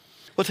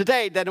Well,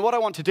 today, then, what I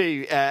want to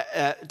do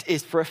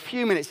is for a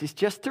few minutes is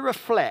just to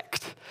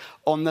reflect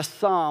on the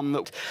psalm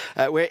that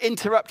we're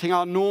interrupting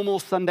our normal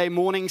Sunday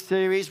morning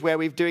series where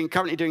we're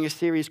currently doing a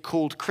series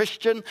called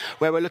Christian,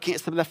 where we're looking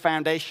at some of the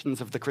foundations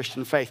of the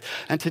Christian faith.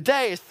 And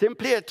today is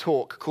simply a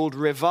talk called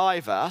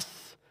Revive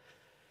Us.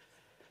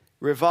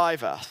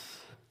 Revive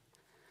Us.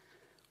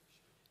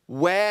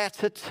 Where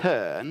to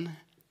turn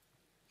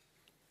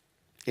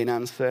in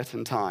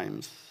uncertain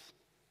times.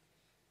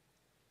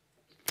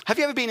 Have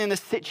you ever been in a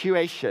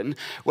situation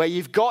where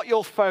you've got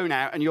your phone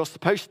out and you're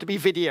supposed to be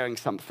videoing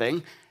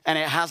something and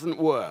it hasn't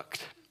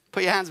worked?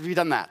 Put your hands if you've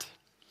done that.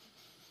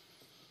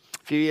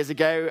 A few years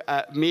ago,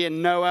 me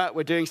and Noah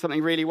were doing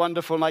something really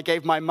wonderful and I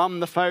gave my mum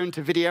the phone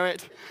to video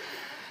it.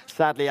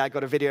 Sadly, I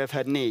got a video of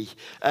her knee.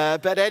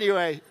 But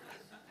anyway,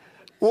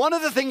 one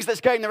of the things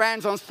that's going the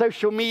rounds on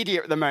social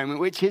media at the moment,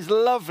 which is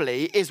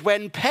lovely, is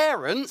when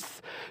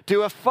parents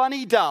do a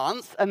funny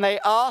dance and they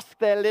ask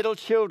their little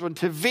children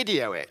to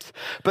video it.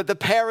 But the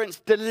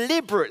parents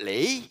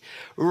deliberately,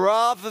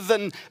 rather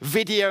than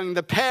videoing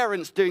the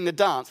parents doing the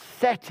dance,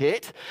 set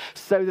it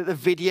so that the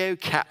video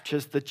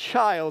captures the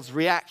child's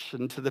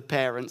reaction to the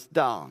parents'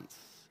 dance.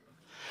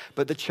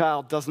 But the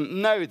child doesn't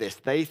know this.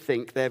 They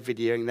think they're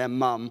videoing their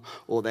mum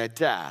or their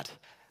dad.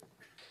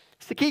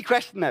 So the key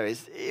question, though,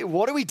 is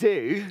what do we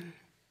do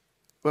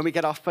when we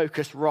get our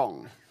focus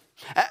wrong?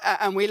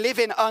 And we live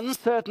in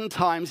uncertain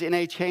times in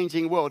a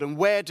changing world. And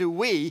where do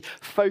we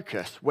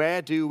focus?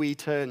 Where do we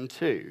turn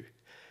to?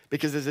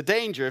 Because there's a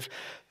danger of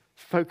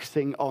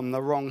focusing on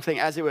the wrong thing,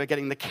 as it were,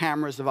 getting the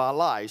cameras of our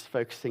lives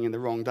focusing in the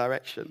wrong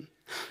direction.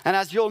 And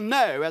as you'll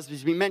know, as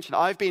has been mentioned,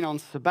 I've been on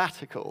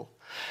sabbatical,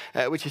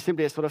 which is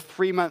simply a sort of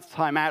 3-month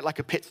time out, like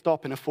a pit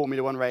stop in a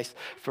Formula One race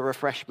for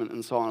refreshment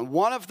and so on. And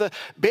one of the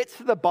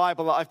bits of the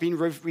Bible that I've been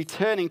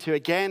returning to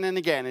again and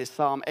again is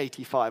Psalm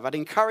 85. I'd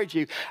encourage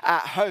you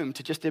at home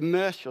to just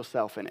immerse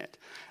yourself in it.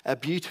 A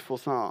beautiful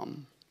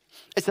psalm.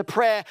 It's a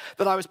prayer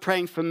that I was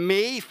praying for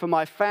me, for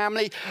my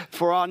family,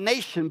 for our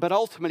nation, but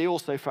ultimately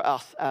also for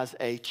us as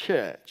a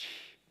church.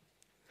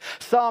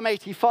 Psalm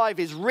 85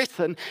 is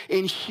written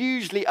in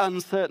hugely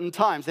uncertain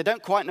times. They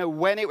don't quite know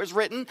when it was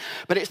written,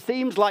 but it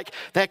seems like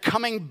they're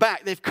coming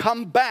back. They've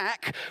come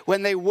back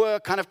when they were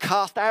kind of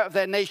cast out of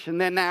their nation.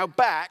 They're now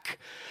back.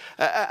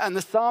 And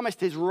the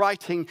psalmist is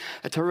writing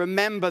to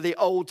remember the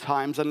old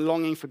times and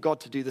longing for God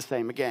to do the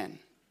same again.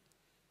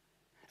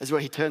 As where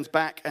he turns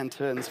back and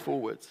turns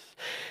forwards.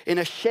 In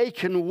a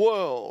shaken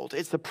world,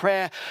 it's a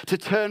prayer to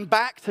turn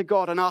back to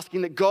God and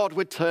asking that God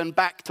would turn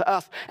back to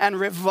us and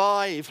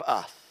revive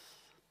us.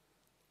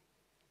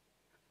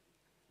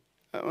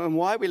 And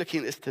why are we looking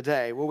at this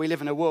today? Well, we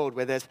live in a world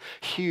where there's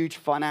huge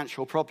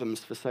financial problems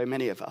for so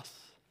many of us.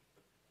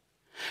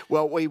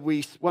 Well, we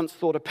once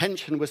thought a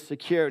pension was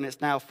secure and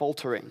it's now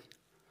faltering.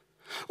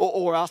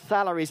 Or our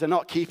salaries are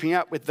not keeping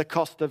up with the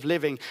cost of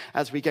living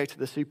as we go to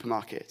the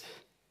supermarket.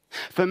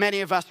 For many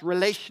of us,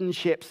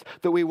 relationships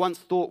that we once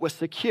thought were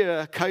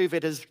secure,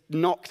 COVID has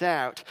knocked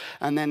out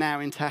and they're now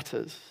in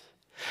tatters.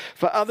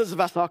 For others of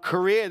us, our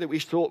career that we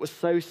thought was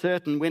so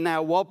certain, we're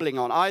now wobbling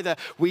on. Either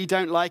we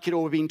don't like it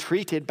or we're being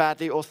treated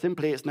badly or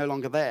simply it's no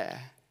longer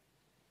there.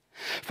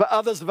 For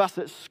others of us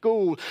at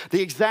school,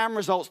 the exam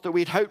results that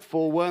we'd hoped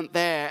for weren't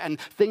there and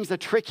things are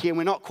tricky and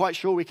we're not quite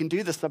sure we can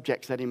do the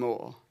subjects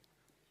anymore.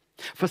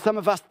 For some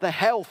of us, the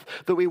health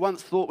that we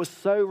once thought was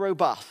so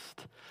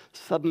robust,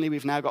 suddenly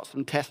we've now got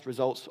some test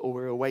results or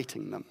we're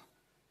awaiting them.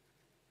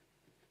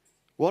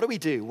 What do we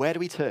do? Where do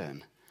we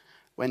turn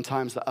when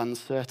times are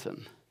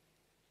uncertain?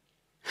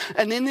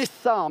 And in this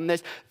psalm,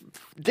 there's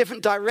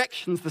different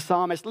directions the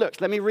psalmist looks.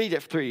 Let me read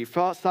it through you.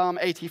 Psalm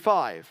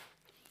 85.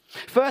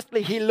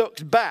 Firstly, he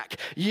looked back.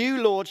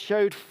 You, Lord,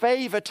 showed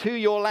favor to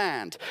your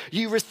land.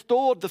 You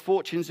restored the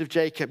fortunes of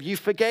Jacob. You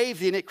forgave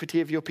the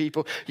iniquity of your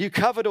people. You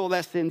covered all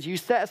their sins. You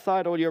set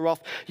aside all your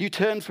wrath. You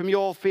turned from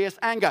your fierce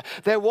anger.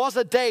 There was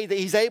a day that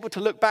he's able to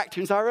look back to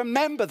and say, I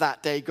remember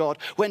that day, God,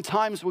 when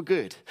times were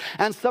good.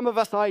 And some of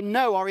us, I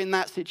know, are in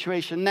that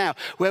situation now,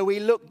 where we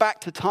look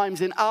back to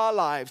times in our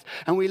lives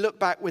and we look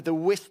back with a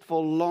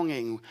wistful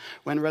longing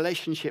when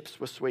relationships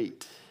were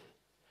sweet,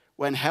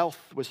 when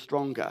health was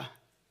stronger,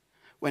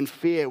 when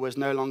fear was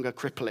no longer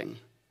crippling.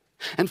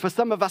 And for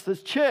some of us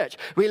as church,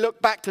 we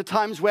look back to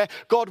times where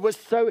God was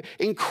so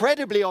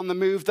incredibly on the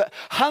move that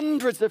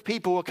hundreds of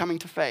people were coming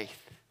to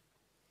faith.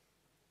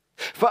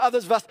 For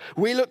others of us,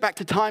 we look back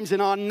to times in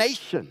our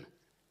nation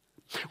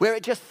where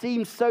it just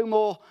seemed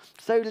so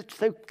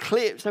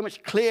clear, so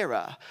much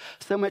clearer,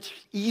 so much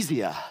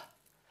easier,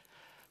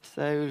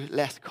 so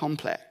less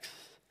complex.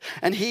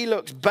 And he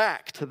looks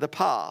back to the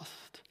past.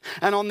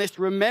 And on this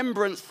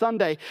Remembrance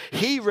Sunday,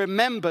 he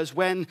remembers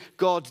when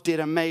God did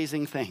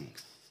amazing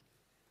things.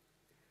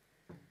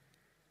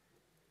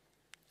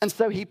 And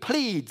so he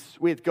pleads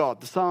with God.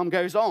 The psalm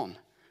goes on.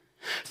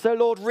 So,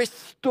 Lord,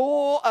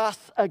 restore us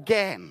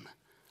again,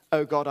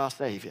 O God, our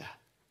Savior.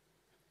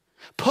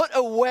 Put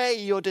away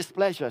your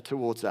displeasure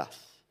towards us.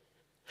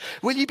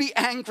 Will you be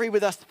angry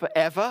with us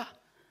forever?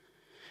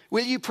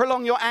 Will you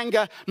prolong your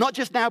anger, not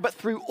just now, but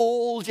through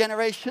all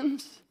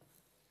generations?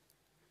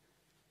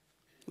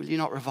 Will you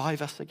not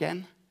revive us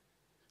again?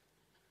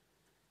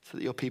 So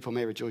that your people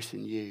may rejoice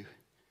in you.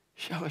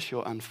 Show us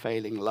your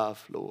unfailing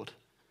love, Lord,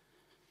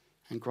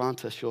 and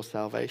grant us your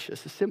salvation.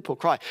 It's a simple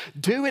cry.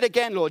 Do it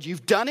again, Lord.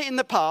 You've done it in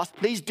the past.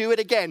 Please do it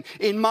again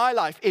in my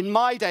life, in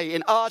my day,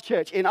 in our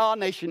church, in our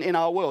nation, in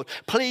our world.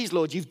 Please,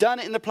 Lord, you've done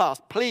it in the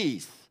past.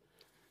 Please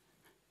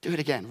do it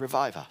again.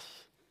 Revive us.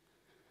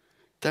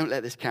 Don't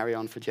let this carry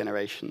on for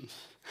generations.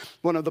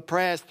 One of the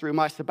prayers through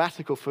my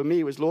sabbatical for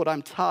me was, Lord,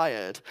 I'm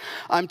tired.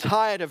 I'm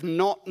tired of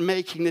not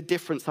making the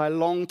difference I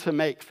long to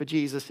make for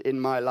Jesus in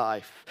my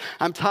life.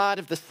 I'm tired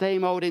of the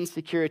same old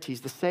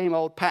insecurities, the same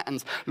old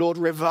patterns. Lord,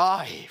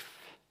 revive.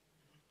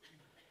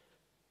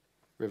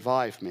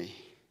 Revive me.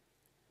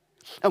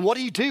 And what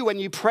do you do when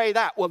you pray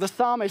that? Well, the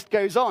psalmist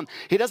goes on.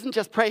 He doesn't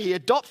just pray, he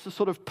adopts a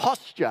sort of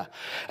posture,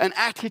 an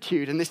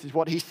attitude, and this is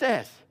what he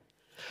says.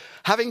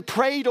 Having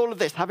prayed all of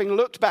this, having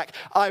looked back,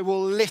 I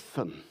will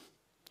listen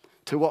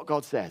to what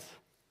God says.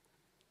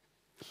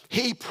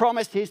 He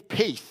promises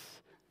peace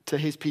to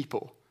his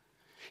people,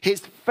 his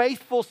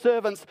faithful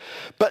servants,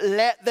 but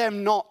let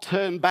them not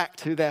turn back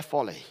to their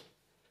folly.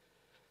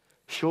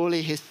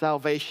 Surely his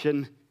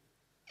salvation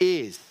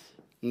is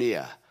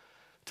near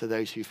to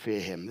those who fear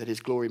him, that his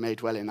glory may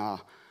dwell in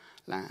our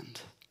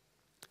land.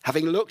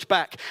 Having looked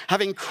back,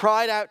 having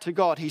cried out to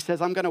God, he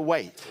says, I'm going to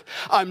wait.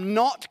 I'm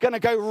not going to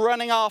go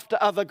running after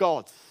other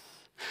gods.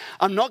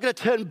 I'm not going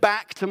to turn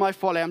back to my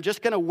folly. I'm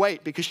just going to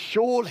wait because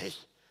surely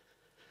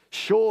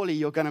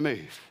you're going to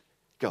move.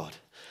 God,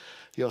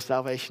 your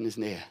salvation is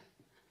near.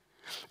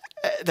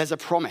 There's a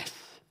promise.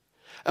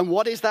 And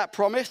what is that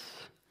promise?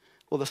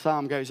 Well, the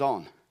psalm goes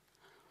on.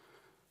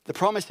 The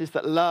promise is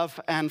that love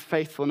and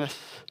faithfulness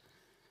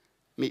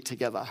meet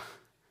together.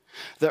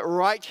 That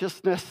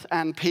righteousness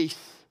and peace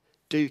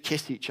do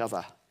kiss each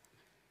other.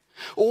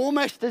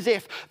 Almost as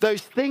if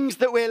those things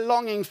that we're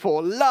longing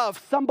for,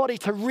 love, somebody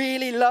to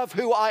really love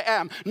who I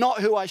am,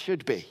 not who I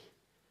should be.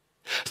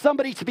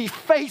 Somebody to be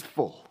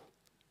faithful.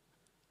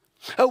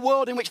 A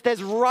world in which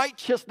there's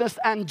righteousness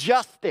and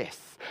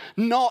justice,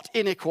 not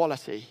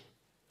inequality.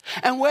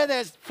 And where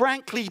there's,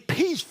 frankly,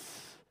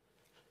 peace,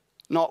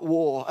 not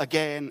war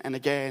again and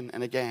again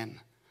and again.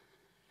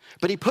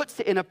 But he puts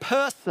it in a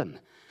person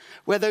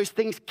where those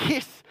things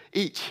kiss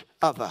each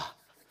other.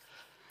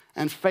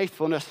 And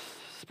faithfulness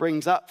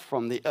springs up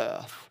from the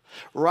earth.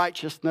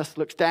 Righteousness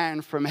looks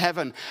down from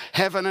heaven.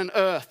 Heaven and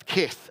earth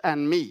kiss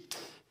and meet.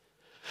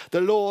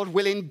 The Lord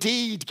will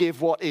indeed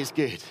give what is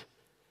good.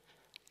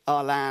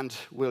 Our land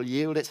will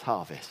yield its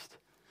harvest.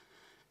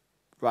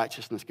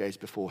 Righteousness goes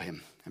before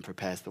him and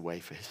prepares the way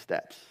for his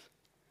steps.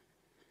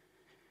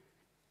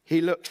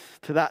 He looks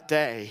to that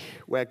day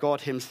where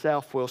God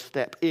himself will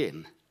step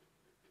in.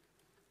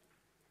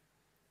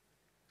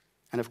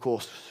 And of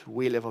course,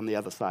 we live on the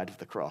other side of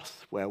the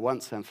cross, where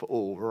once and for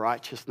all,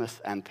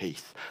 righteousness and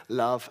peace,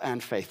 love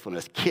and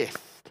faithfulness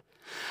kissed.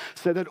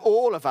 So that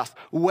all of us,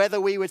 whether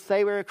we would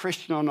say we're a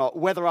Christian or not,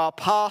 whether our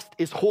past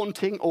is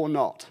haunting or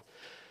not,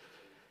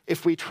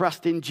 if we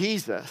trust in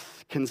Jesus,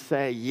 can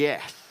say,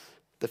 yes,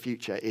 the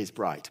future is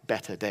bright,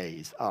 better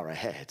days are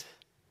ahead.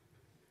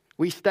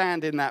 We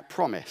stand in that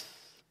promise.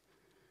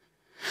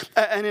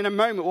 And in a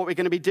moment, what we're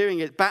going to be doing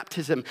at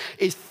baptism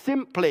is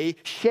simply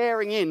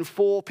sharing in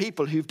for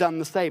people who've done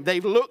the same.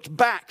 They've looked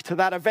back to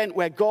that event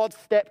where God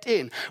stepped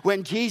in,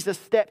 when Jesus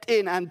stepped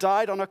in and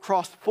died on a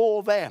cross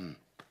for them.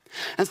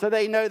 And so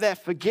they know they're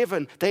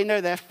forgiven. They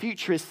know their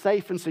future is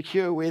safe and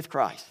secure with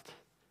Christ.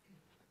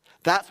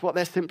 That's what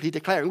they're simply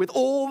declaring. With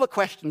all the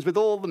questions, with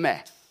all the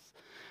mess.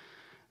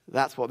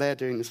 That's what they're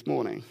doing this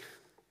morning.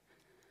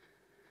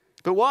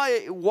 But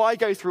why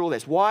go through all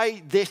this?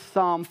 Why this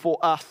psalm for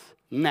us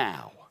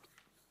now?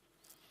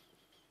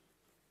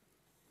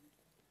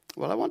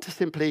 Well, I want to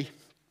simply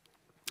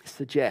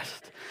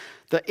suggest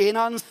that in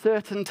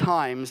uncertain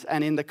times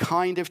and in the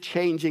kind of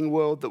changing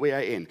world that we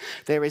are in,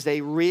 there is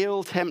a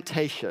real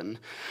temptation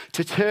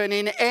to turn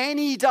in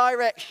any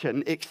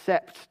direction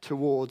except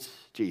towards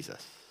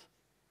Jesus.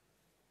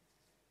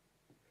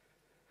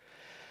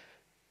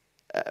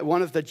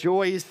 One of the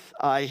joys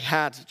I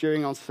had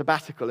during on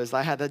sabbatical is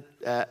I had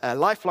a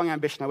lifelong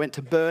ambition. I went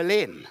to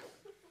Berlin.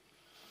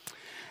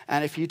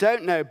 And if you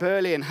don't know,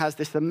 Berlin has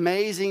this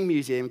amazing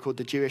museum called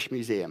the Jewish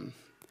Museum.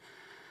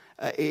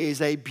 It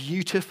is a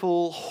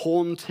beautiful,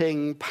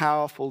 haunting,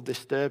 powerful,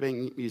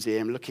 disturbing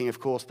museum, looking, of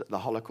course, at the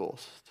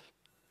Holocaust.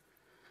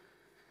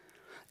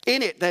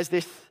 In it, there's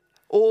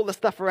all the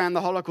stuff around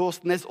the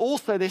Holocaust, and there's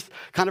also this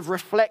kind of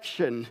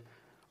reflection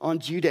on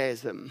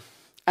Judaism.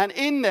 And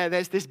in there,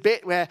 there's this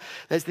bit where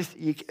there's this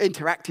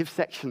interactive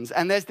sections,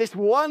 and there's this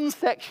one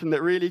section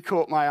that really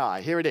caught my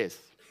eye. Here it is.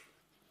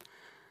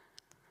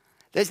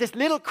 There's this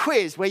little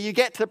quiz where you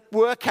get to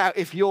work out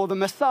if you're the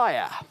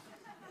Messiah.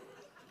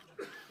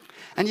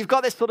 And you've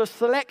got this sort of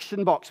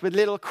selection box with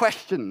little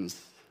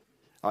questions.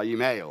 Are you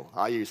male?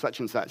 Are you such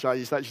and such? Are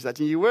you such and such?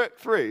 And you work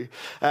through.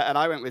 And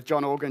I went with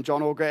John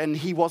Auger, and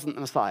he wasn't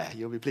the Messiah.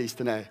 You'll be pleased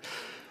to know.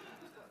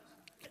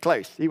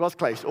 Close. He was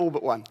close, all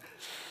but one.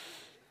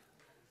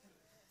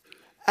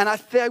 And I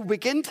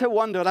begin to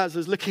wonder, as I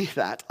was looking at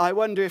that, I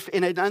wonder if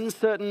in an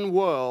uncertain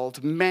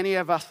world, many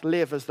of us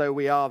live as though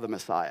we are the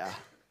Messiah.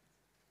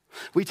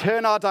 We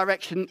turn our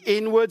direction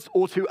inwards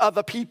or to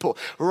other people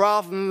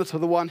rather than to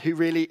the one who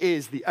really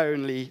is the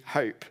only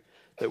hope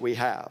that we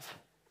have.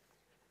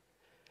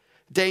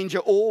 Danger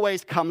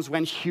always comes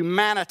when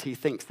humanity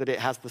thinks that it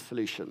has the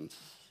solutions.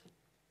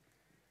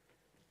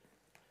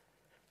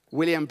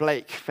 William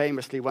Blake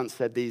famously once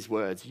said these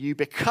words, "You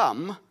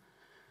become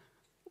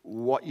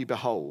what you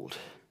behold."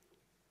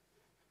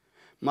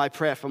 My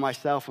prayer for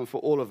myself and for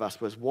all of us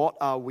was, what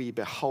are we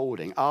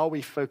beholding? Are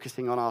we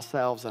focusing on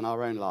ourselves and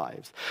our own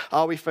lives?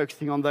 Are we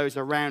focusing on those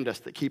around us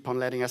that keep on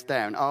letting us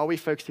down? Are we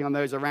focusing on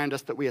those around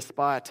us that we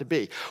aspire to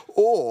be?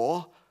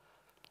 Or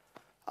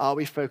are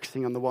we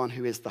focusing on the one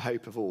who is the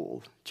hope of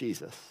all,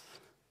 Jesus?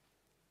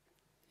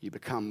 You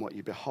become what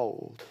you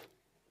behold.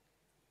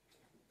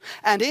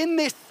 And in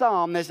this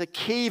psalm, there's a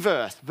key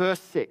verse,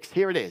 verse 6.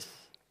 Here it is.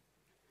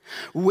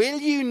 Will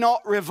you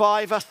not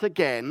revive us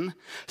again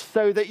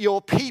so that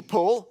your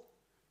people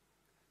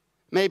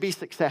may be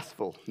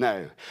successful?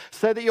 No.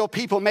 So that your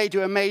people may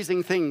do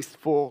amazing things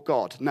for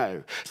God?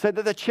 No. So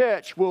that the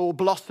church will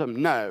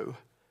blossom? No.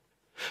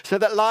 So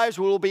that lives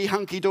will be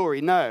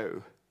hunky-dory?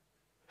 No.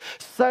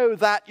 So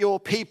that your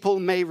people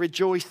may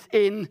rejoice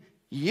in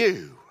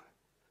you.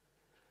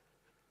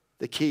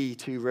 The key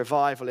to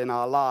revival in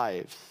our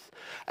lives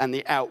and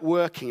the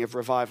outworking of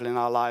revival in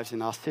our lives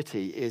in our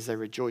city is a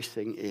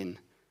rejoicing in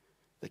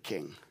the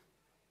King.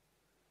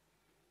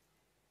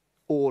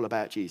 All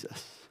about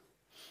Jesus.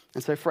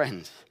 And so,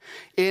 friends,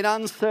 in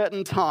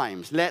uncertain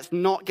times, let's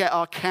not get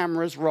our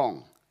cameras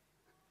wrong.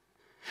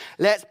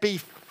 Let's be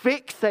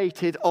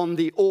fixated on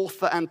the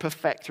author and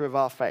perfecter of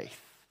our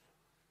faith.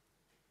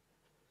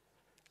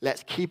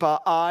 Let's keep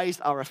our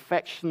eyes, our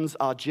affections,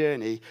 our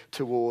journey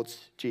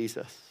towards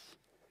Jesus.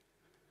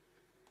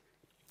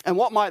 And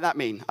what might that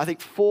mean? I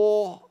think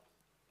 4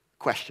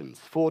 questions,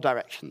 4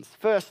 directions.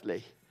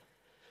 Firstly,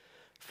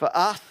 for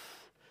us,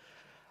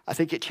 I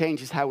think it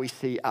changes how we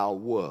see our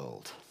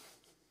world.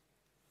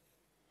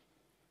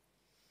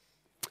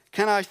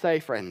 Can I say,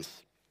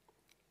 friends,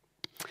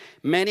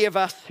 many of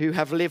us who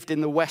have lived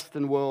in the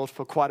Western world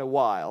for quite a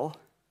while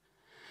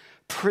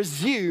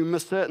presume a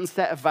certain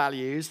set of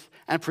values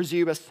and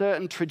presume a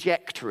certain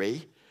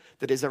trajectory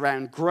that is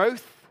around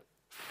growth,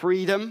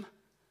 freedom,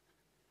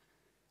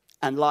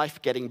 and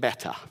life getting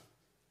better.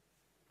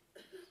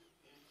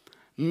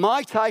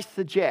 Might I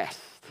suggest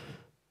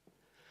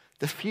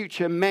the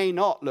future may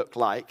not look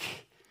like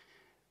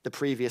the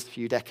previous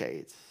few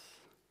decades?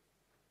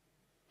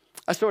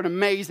 I saw an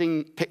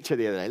amazing picture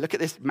the other day. Look at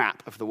this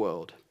map of the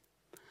world.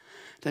 I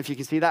don't know if you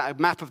can see that, a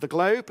map of the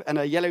globe and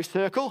a yellow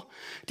circle.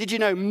 Did you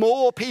know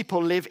more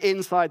people live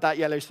inside that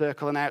yellow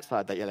circle than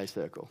outside that yellow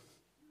circle?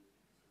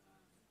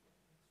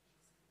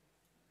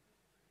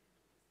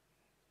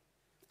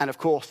 And of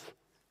course,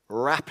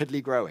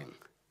 rapidly growing.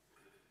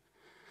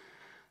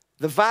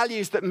 The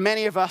values that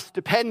many of us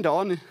depend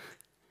on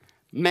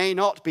may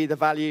not be the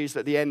values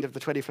at the end of the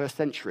 21st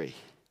century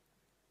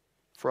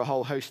for a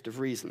whole host of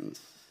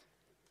reasons.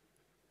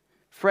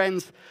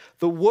 Friends,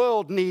 the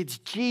world needs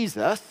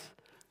Jesus,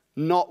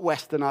 not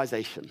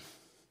westernization.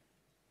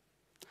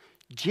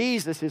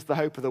 Jesus is the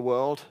hope of the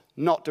world,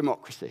 not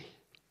democracy.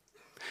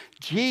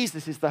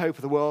 Jesus is the hope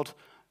of the world,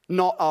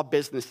 not our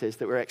businesses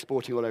that we're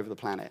exporting all over the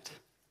planet.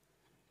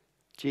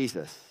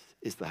 Jesus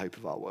is the hope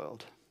of our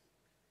world.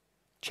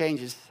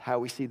 Changes how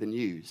we see the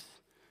news.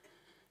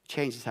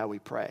 Changes how we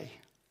pray.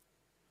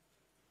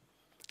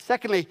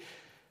 Secondly,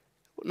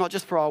 not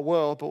just for our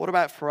world, but what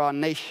about for our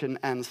nation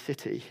and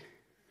city?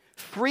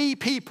 3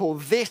 people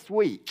this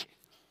week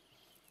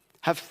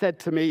have said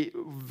to me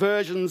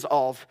versions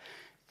of,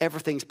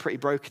 everything's pretty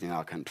broken in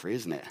our country,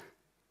 isn't it?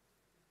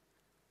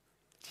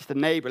 Just a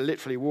neighbor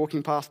literally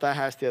walking past our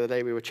house the other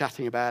day, we were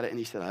chatting about it, and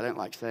he said, I don't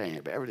like saying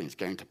it, but everything's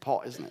going to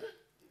pot, isn't it?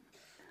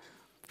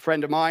 A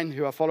friend of mine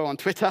who I follow on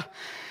Twitter,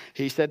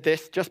 he said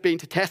this, just been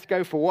to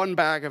Tesco for 1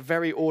 bag of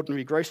very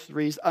ordinary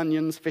groceries,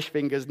 onions, fish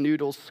fingers,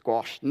 noodles,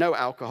 squash, no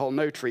alcohol,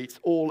 no treats,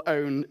 all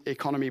own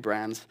economy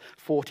brands,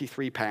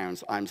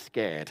 £43. I'm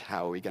scared.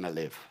 How are we going to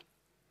live?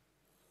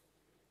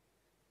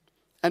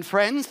 And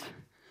friends,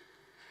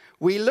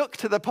 we look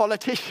to the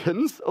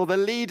politicians or the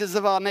leaders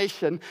of our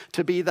nation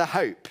to be the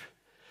hope.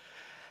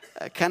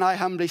 Can I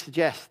humbly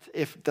suggest,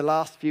 if the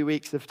last few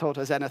weeks have taught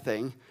us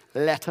anything,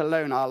 let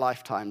alone our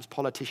lifetimes,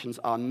 politicians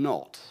are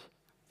not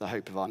the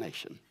hope of our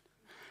nation.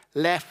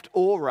 Left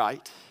or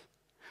right,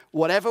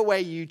 whatever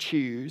way you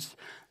choose,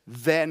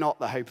 they're not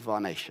the hope of our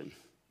nation.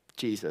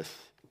 Jesus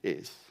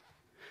is.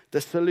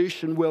 The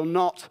solution will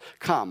not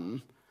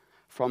come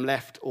from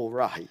left or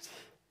right.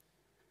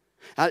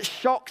 And it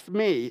shocks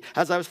me,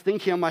 as I was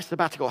thinking on my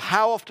sabbatical,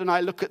 how often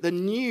I look at the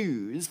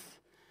news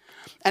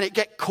and it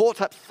get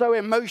caught up so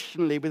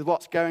emotionally with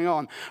what's going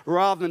on,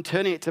 rather than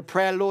turning it to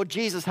prayer. Lord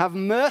Jesus, have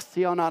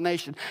mercy on our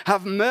nation.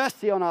 Have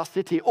mercy on our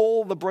city,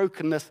 all the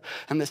brokenness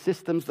and the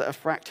systems that are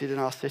fractured in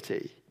our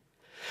city.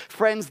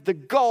 Friends, the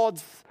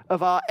gods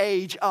of our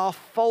age are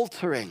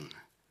faltering.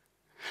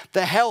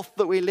 The health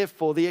that we live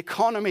for, the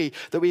economy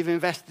that we've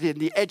invested in,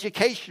 the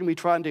education we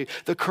try and do,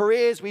 the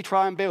careers we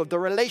try and build, the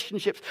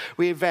relationships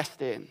we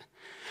invest in.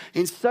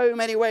 In so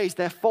many ways,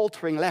 they're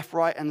faltering left,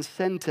 right, and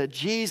center.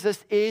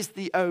 Jesus is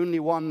the only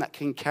one that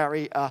can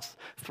carry us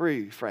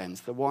through,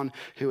 friends, the one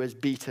who has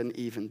beaten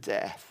even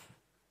death.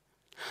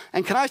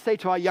 And can I say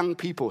to our young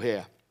people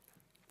here,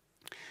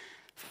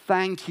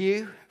 thank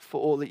you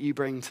for all that you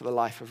bring to the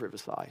life of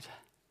Riverside.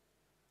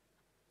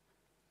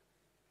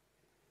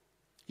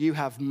 You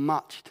have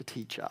much to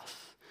teach us.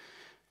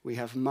 We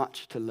have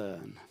much to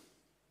learn.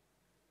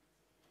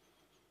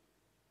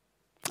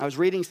 I was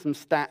reading some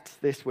stats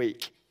this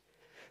week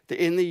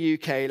that in the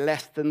UK,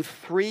 less than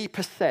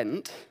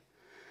 3%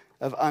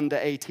 of under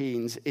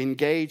 18s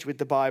engage with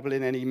the Bible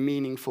in any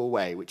meaningful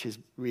way, which is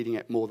reading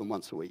it more than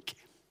once a week.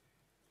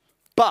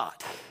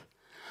 But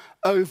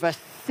over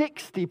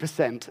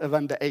 60% of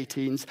under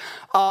 18s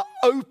are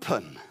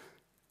open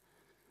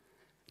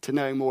to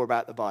knowing more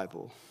about the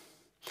Bible.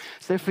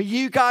 So for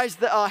you guys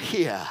that are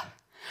here,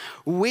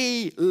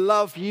 we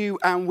love you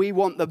and we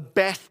want the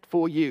best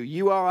for you.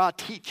 You are our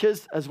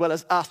teachers as well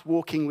as us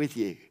walking with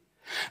you.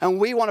 And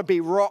we want to be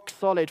rock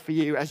solid for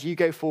you as you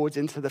go forwards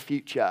into the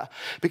future,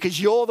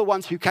 because you're the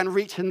ones who can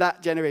reach in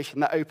that generation,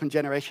 that open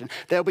generation.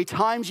 There'll be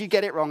times you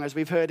get it wrong, as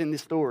we've heard in the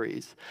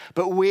stories,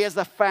 but we as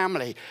a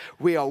family,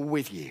 we are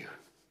with you.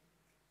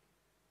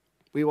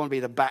 We want to be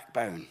the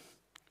backbone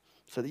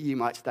so that you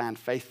might stand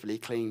faithfully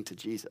clinging to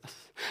Jesus.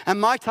 And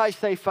might I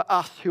say for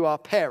us who are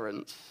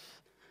parents,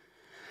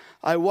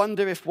 I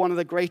wonder if one of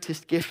the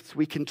greatest gifts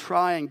we can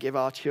try and give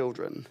our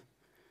children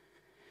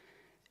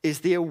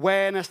is the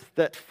awareness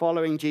that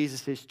following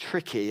Jesus is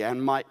tricky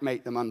and might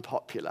make them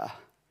unpopular.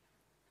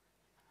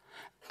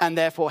 And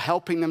therefore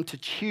helping them to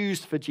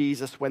choose for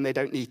Jesus when they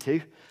don't need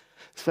to,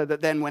 so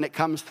that then when it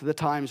comes to the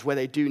times where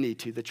they do need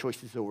to, the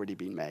choice has already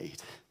been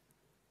made.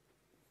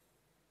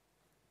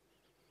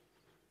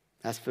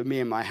 As for me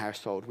and my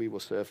household, we will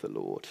serve the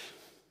Lord.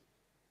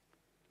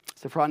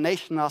 So for our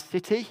nation, our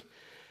city,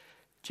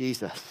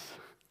 Jesus.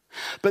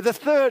 But the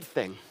third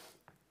thing,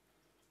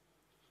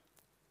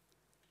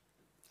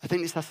 I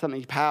think this has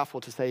something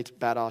powerful to say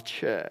about our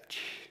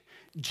church.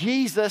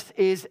 Jesus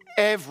is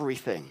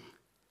everything.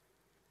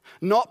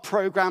 Not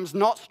programs,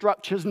 not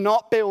structures,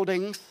 not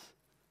buildings.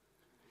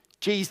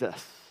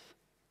 Jesus.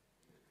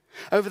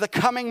 Over the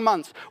coming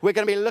months, we're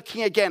going to be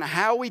looking again,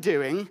 how are we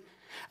doing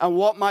and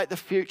what might the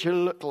future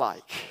look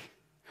like?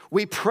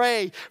 We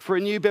pray for a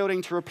new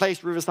building to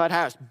replace Riverside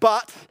House,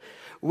 but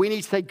we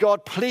need to say,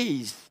 God,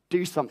 please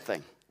do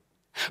something.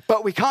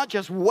 But we can't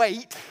just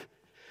wait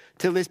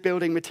till this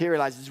building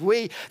materializes.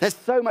 There's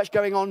so much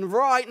going on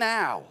right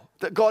now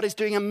that God is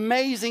doing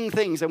amazing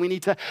things, and we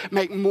need to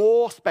make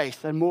more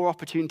space and more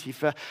opportunity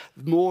for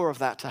more of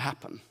that to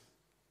happen.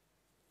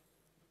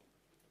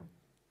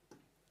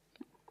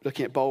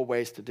 Looking at bold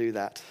ways to do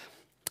that.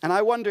 And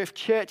I wonder if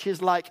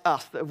churches like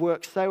us that have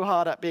worked so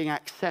hard at being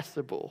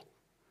accessible,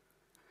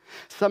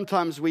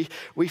 sometimes we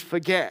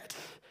forget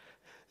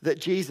that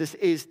Jesus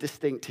is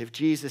distinctive.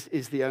 Jesus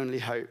is the only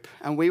hope.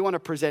 And we want to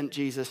present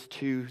Jesus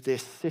to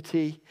this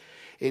city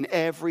in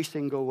every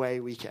single way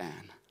we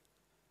can.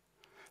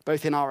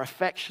 Both in our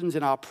affections,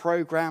 in our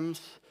programs,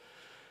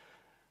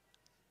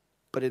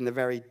 but in the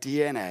very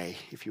DNA,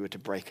 if you were to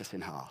break us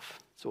in half.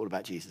 It's all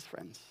about Jesus,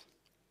 friends.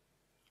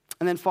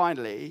 And then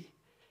finally,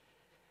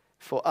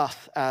 for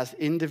us as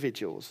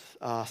individuals,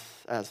 us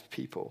as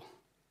people,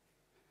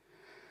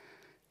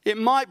 it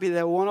might be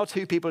there are one or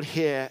two people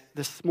here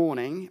this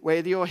morning,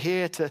 whether you're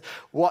here to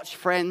watch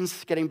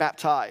friends getting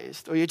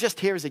baptized or you're just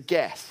here as a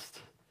guest.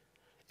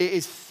 It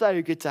is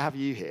so good to have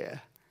you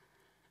here.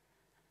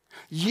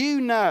 You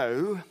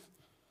know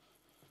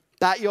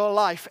that your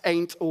life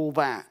ain't all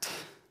that.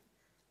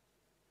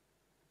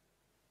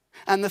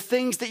 And the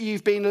things that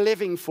you've been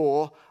living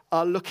for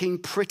are looking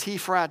pretty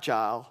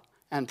fragile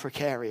and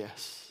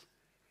precarious.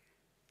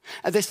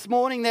 And this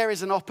morning, there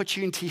is an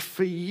opportunity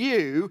for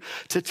you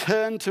to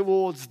turn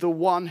towards the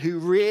one who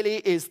really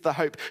is the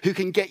hope, who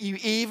can get you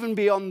even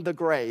beyond the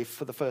grave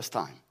for the first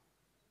time.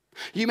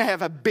 You may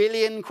have a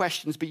billion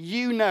questions, but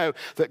you know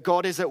that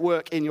God is at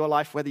work in your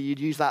life, whether you'd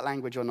use that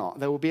language or not.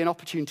 There will be an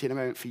opportunity in a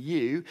moment for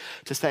you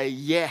to say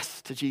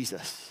yes to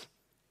Jesus.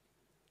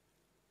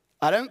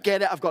 I don't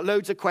get it. I've got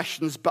loads of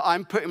questions, but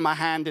I'm putting my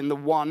hand in the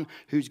one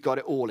who's got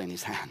it all in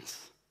his hands.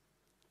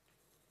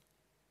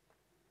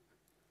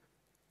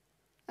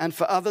 And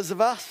for others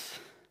of us,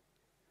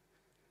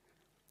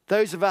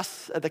 those of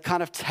us at the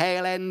kind of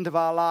tail end of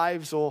our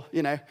lives, or,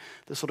 the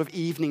sort of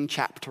evening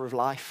chapter of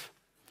life,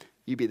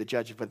 you be the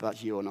judge of whether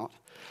that's you or not.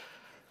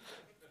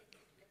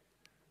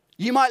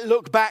 You might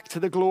look back to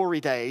the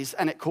glory days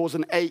and it cause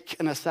an ache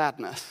and a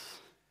sadness.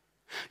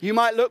 You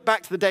might look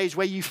back to the days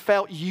where you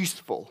felt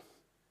useful.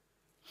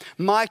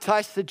 Might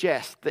I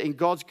suggest that in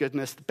God's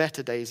goodness, the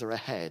better days are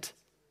ahead.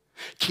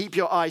 Keep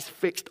your eyes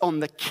fixed on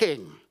the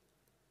King.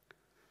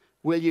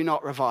 Will you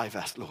not revive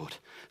us, Lord,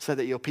 so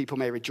that your people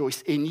may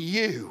rejoice in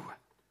you?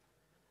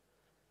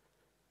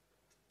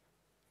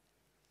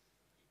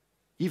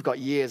 You've got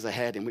years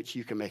ahead in which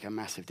you can make a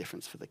massive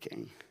difference for the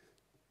King.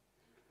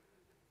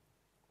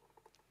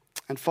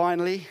 And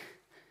finally,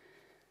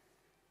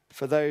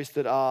 for those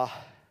that are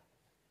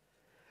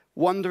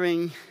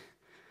wondering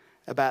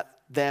about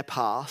their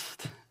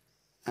past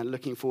and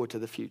looking forward to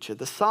the future,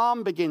 the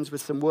psalm begins with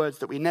some words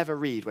that we never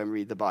read when we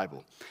read the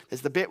Bible.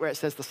 There's the bit where it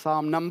says the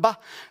psalm number,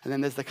 and then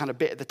there's the kind of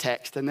bit of the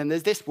text, and then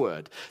there's this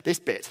word, this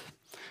bit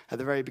at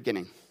the very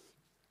beginning.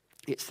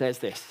 It says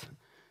this.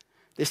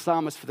 This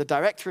psalm is for the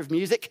director of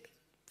music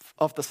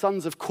of the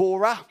sons of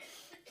Korah,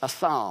 a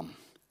psalm.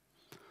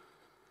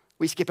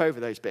 We skip over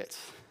those bits.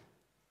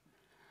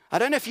 I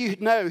don't know if you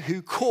know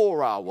who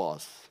Korah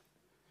was.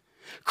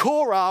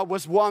 Korah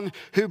was one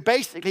who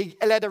basically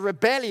led a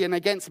rebellion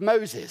against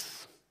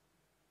Moses.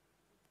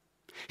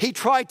 He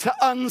tried to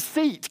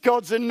unseat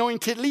God's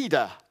anointed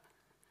leader.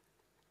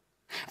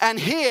 And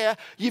here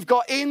you've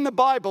got in the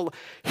Bible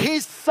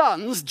his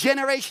sons,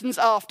 generations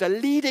after,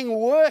 leading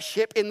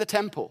worship in the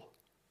temple.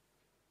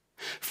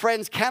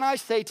 Friends, can I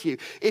say to you,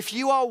 if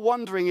you are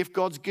wondering if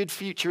God's good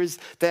future is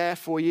there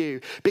for you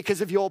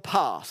because of your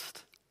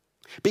past,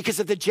 because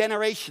of the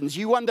generations,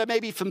 you wonder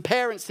maybe from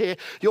parents here,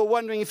 you're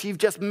wondering if you've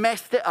just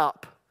messed it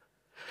up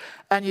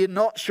and you're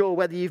not sure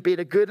whether you've been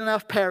a good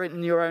enough parent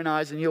in your own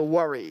eyes and you're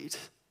worried.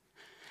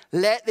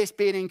 Let this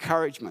be an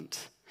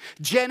encouragement.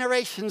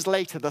 Generations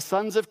later, the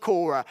sons of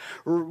Korah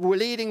were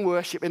leading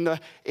worship in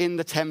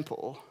the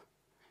temple,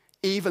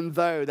 even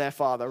though their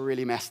father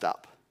really messed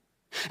up.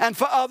 And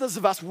for others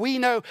of us, we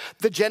know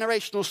the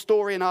generational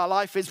story in our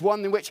life is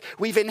one in which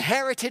we've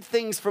inherited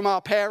things from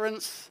our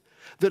parents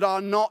that are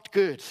not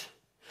good.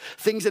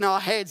 Things in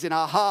our heads, in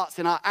our hearts,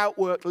 in our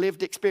outworked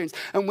lived experience.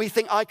 And we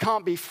think, I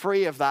can't be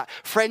free of that.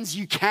 Friends,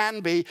 you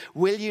can be.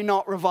 Will you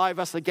not revive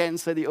us again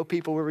so that your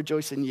people will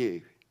rejoice in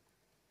you?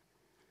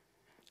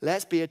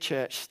 Let's be a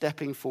church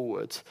stepping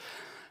forward,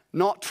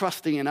 not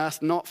trusting in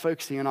us, not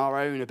focusing on our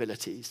own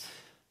abilities,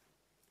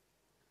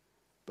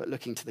 but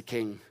looking to the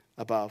King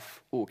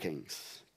above all kings.